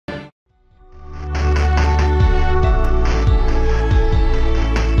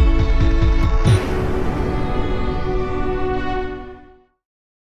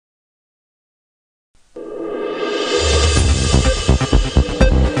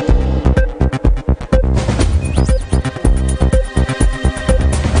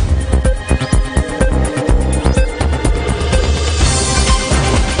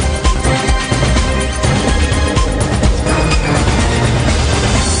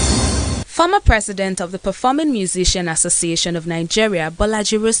Former president of the Performing Musician Association of Nigeria,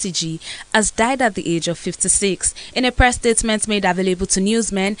 Bolaji Rosiji, has died at the age of 56. In a press statement made available to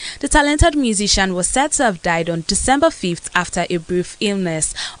newsmen, the talented musician was said to have died on December 5th after a brief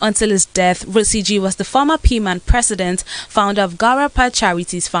illness. Until his death, Rosiji was the former PMAN president, founder of Garapa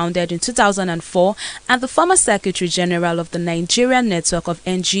Charities founded in 2004, and the former Secretary General of the Nigerian Network of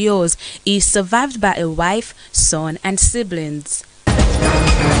NGOs. He is survived by a wife, son, and siblings.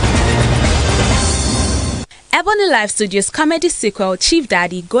 Ebony Live Studios' comedy sequel Chief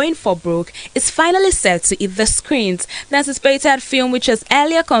Daddy Going for Broke is finally set to hit the screens. The anticipated film, which was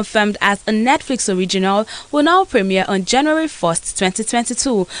earlier confirmed as a Netflix original, will now premiere on January 1st,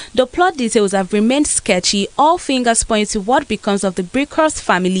 2022. The plot details have remained sketchy. All fingers point to what becomes of the Brickhurst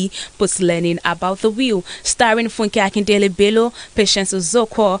family post-learning about the will. Starring Funke Akindele Bello, Patience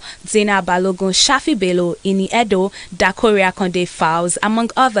Uzokwo, Zena Balogun, Shafi Bello, Ini Edo, Dakori Akonde Fowles, among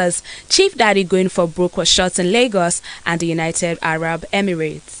others. Chief Daddy Going for Broke was shot in Lagos and the United Arab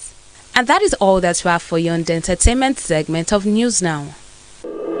Emirates. And that is all that we have for you on the entertainment segment of News Now.